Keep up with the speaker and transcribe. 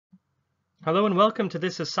Hello and welcome to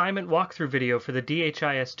this assignment walkthrough video for the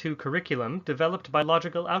DHIS2 curriculum developed by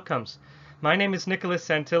Logical Outcomes. My name is Nicholas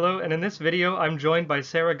Santillo, and in this video I'm joined by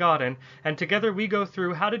Sara Gaudon, and together we go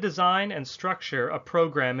through how to design and structure a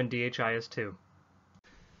program in DHIS2.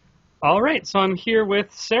 All right, so I'm here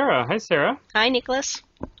with Sara. Hi, Sara. Hi, Nicholas.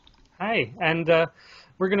 Hi, and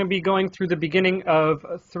we're going to be going through the beginning of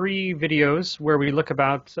 3 videos where we look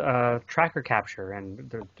about tracker capture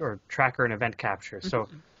or tracker and event capture. So.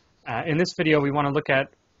 In this video, we want to look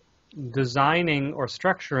at designing or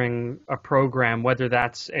structuring a program, whether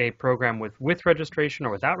that's a program with registration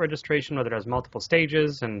or without registration, whether it has multiple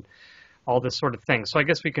stages and all this sort of thing. So I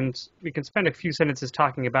guess we can spend a few sentences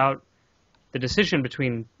talking about the decision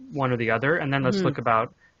between one or the other, and then let's look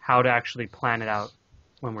about how to actually plan it out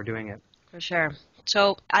when we're doing it. For sure.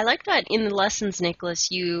 So I like that in the lessons, Nicholas,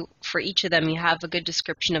 for each of them, you have a good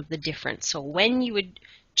description of the difference. So when you would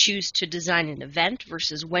choose to design an event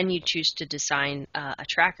versus when you choose to design a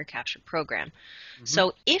tracker capture program.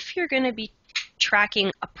 So if you're going to be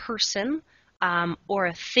tracking a person or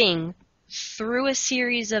a thing through a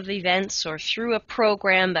series of events or through a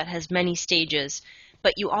program that has many stages,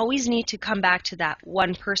 but you always need to come back to that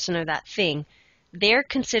one person or that thing, they're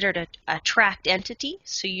considered a tracked entity,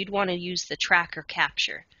 so you'd want to use the tracker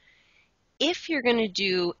capture. If you're going to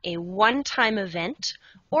do a one-time event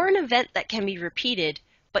or an event that can be repeated,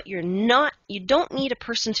 but you don't need a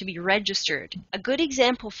person to be registered. A good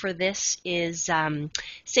example for this is,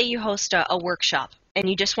 say you host a workshop and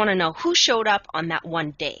you just want to know who showed up on that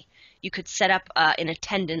one day. You could set up an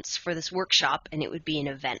attendance for this workshop and it would be an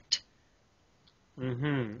event.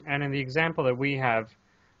 And in the example that we have,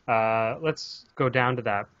 let's go down to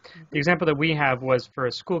that. The example that we have was for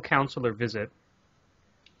a school counselor visit.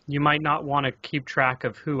 You might not want to keep track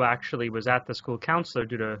of who actually was at the school counselor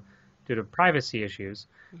due to privacy issues,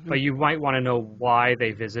 but you might want to know why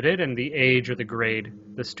they visited and the age or the grade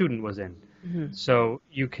the student was in. So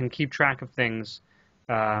you can keep track of things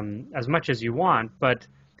as much as you want, but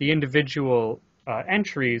the individual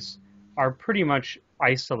entries are pretty much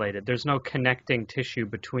isolated. There's no connecting tissue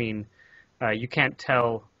between, you can't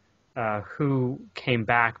tell who came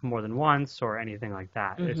back more than once or anything like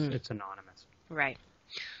that. It's anonymous. Right.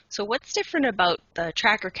 So what's different about the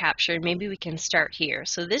tracker capture? Maybe we can start here.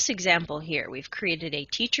 So this example here, we've created a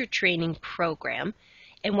teacher training program,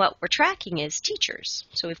 and what we're tracking is teachers.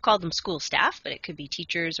 So we've called them school staff, but it could be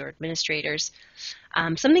teachers or administrators.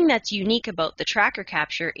 Something that's unique about the tracker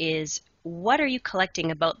capture is what are you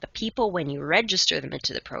collecting about the people when you register them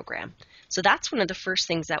into the program? So that's one of the first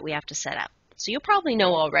things that we have to set up. So you'll probably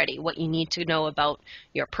know already what you need to know about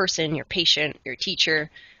your person, your patient, your teacher.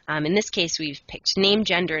 In this case, we've picked name,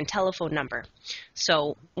 gender, and telephone number.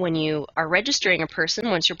 So when you are registering a person,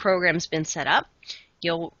 once your program's been set up,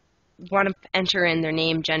 you'll want to enter in their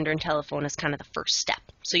name, gender, and telephone as kind of the first step.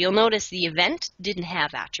 So you'll notice the event didn't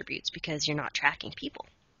have attributes because you're not tracking people.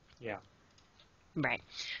 Yeah. Right.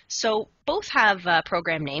 So both have a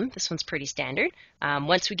program name. This one's pretty standard.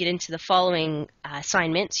 Once we get into the following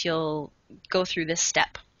assignments, you'll go through this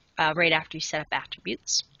step right after you set up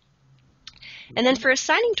attributes. And then for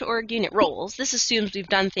assigning to org unit roles, this assumes we've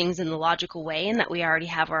done things in the logical way and that we already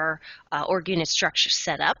have our org unit structure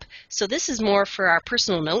set up. So this is more for our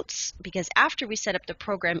personal notes, because after we set up the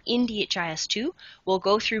program in DHIS2, we'll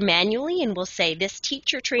go through manually and we'll say this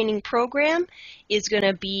teacher training program is going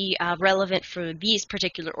to be relevant for these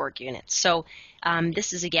particular org units. So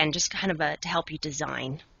this is, again, just kind of to help you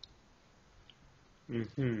design.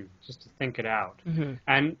 Just to think it out.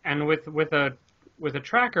 And with a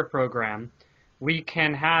tracker program, we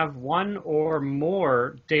can have one or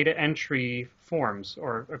more data entry forms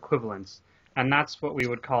or equivalents, and that's what we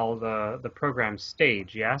would call the program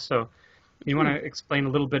stage, yeah? So you want to explain a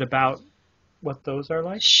little bit about what those are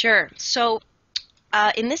like? Sure. So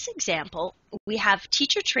in this example, we have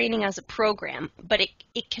teacher training as a program, but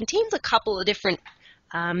it contains a couple of different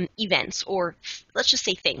events, or let's just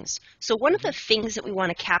say things. So one of the things that we want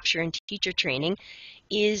to capture in teacher training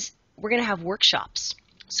is we're going to have workshops.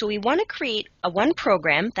 So we want to create one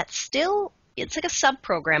program that's still, it's like a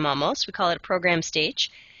sub-program almost. We call it a program stage.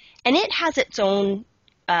 And it has its own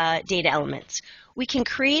data elements. We can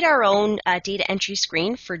create our own data entry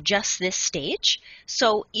screen for just this stage.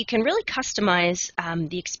 So you can really customize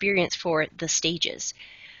the experience for the stages.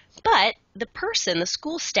 But the person, the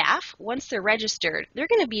school staff, once they're registered, they're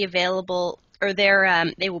going to be available, or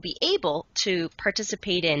they will be able to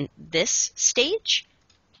participate in this stage.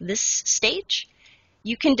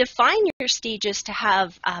 You can define your stages to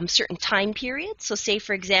have certain time periods. So say,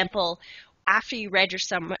 for example, after you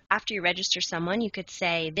register someone, you could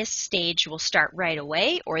say this stage will start right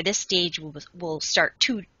away, or this stage will start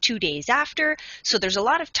two days after. So there's a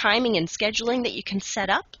lot of timing and scheduling that you can set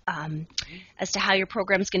up as to how your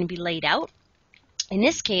program is going to be laid out. In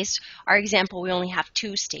this case, our example, we only have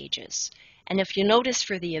 2 stages. And if you notice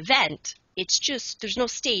for the event, it's just, there's no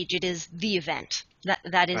stage, it is the event.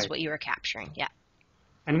 That is Right. what you are capturing, yeah.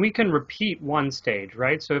 And we can repeat one stage,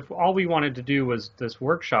 right? So if all we wanted to do was this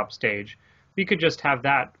workshop stage, we could just have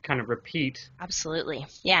that kind of repeat. Absolutely,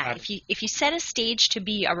 yeah. If you set a stage to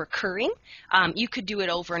be a recurring, you could do it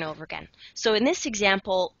over and over again. So in this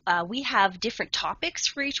example, we have different topics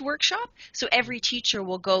for each workshop. So every teacher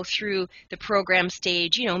will go through the program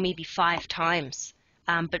stage, maybe 5 times,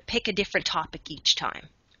 but pick a different topic each time.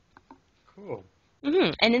 Cool.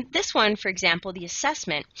 And in this one, for example, the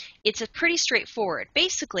assessment, it's pretty straightforward.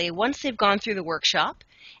 Basically, once they've gone through the workshop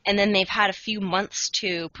and then they've had a few months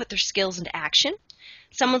to put their skills into action,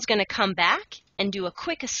 someone's going to come back and do a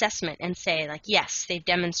quick assessment and say, like, yes, they've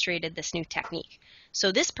demonstrated this new technique.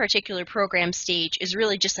 So this particular program stage is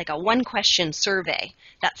really just like a 1-question survey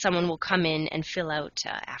that someone will come in and fill out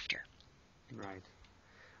after. Right.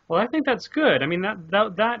 Well, I think that's good. I mean,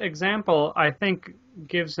 that example, I think,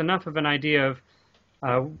 gives enough of an idea of,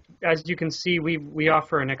 as you can see, we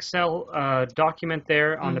offer an Excel document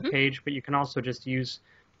there on the page, but you can also just use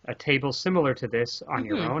a table similar to this on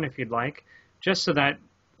your own if you'd like, just so that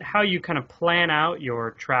how you kind of plan out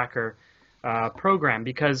your tracker program,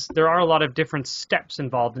 because there are a lot of different steps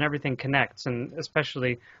involved and everything connects, and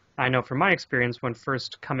especially I know from my experience when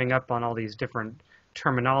first coming up on all these different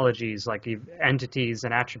terminologies like entities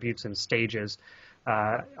and attributes and stages,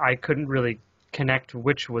 I couldn't really connect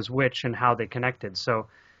which was which and how they connected. So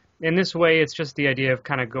in this way, it's just the idea of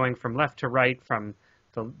kind of going from left to right from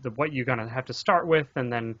the what you're going to have to start with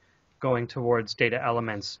and then going towards data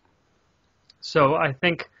elements. So I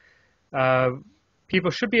think people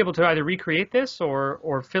should be able to either recreate this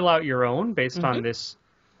or fill out your own based on this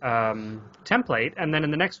template. And then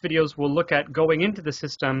in the next videos, we'll look at going into the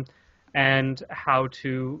system and how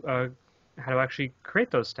to actually create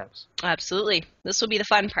those steps. Absolutely. This will be the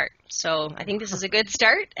fun part. So I think this is a good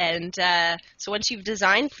start. And so once you've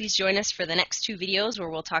designed, please join us for the next 2 videos where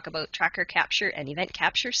we'll talk about tracker capture and event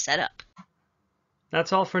capture setup.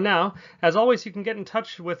 That's all for now. As always, you can get in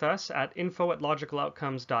touch with us at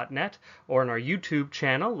info@logicaloutcomes.net or on our YouTube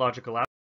channel, Logical Outcomes.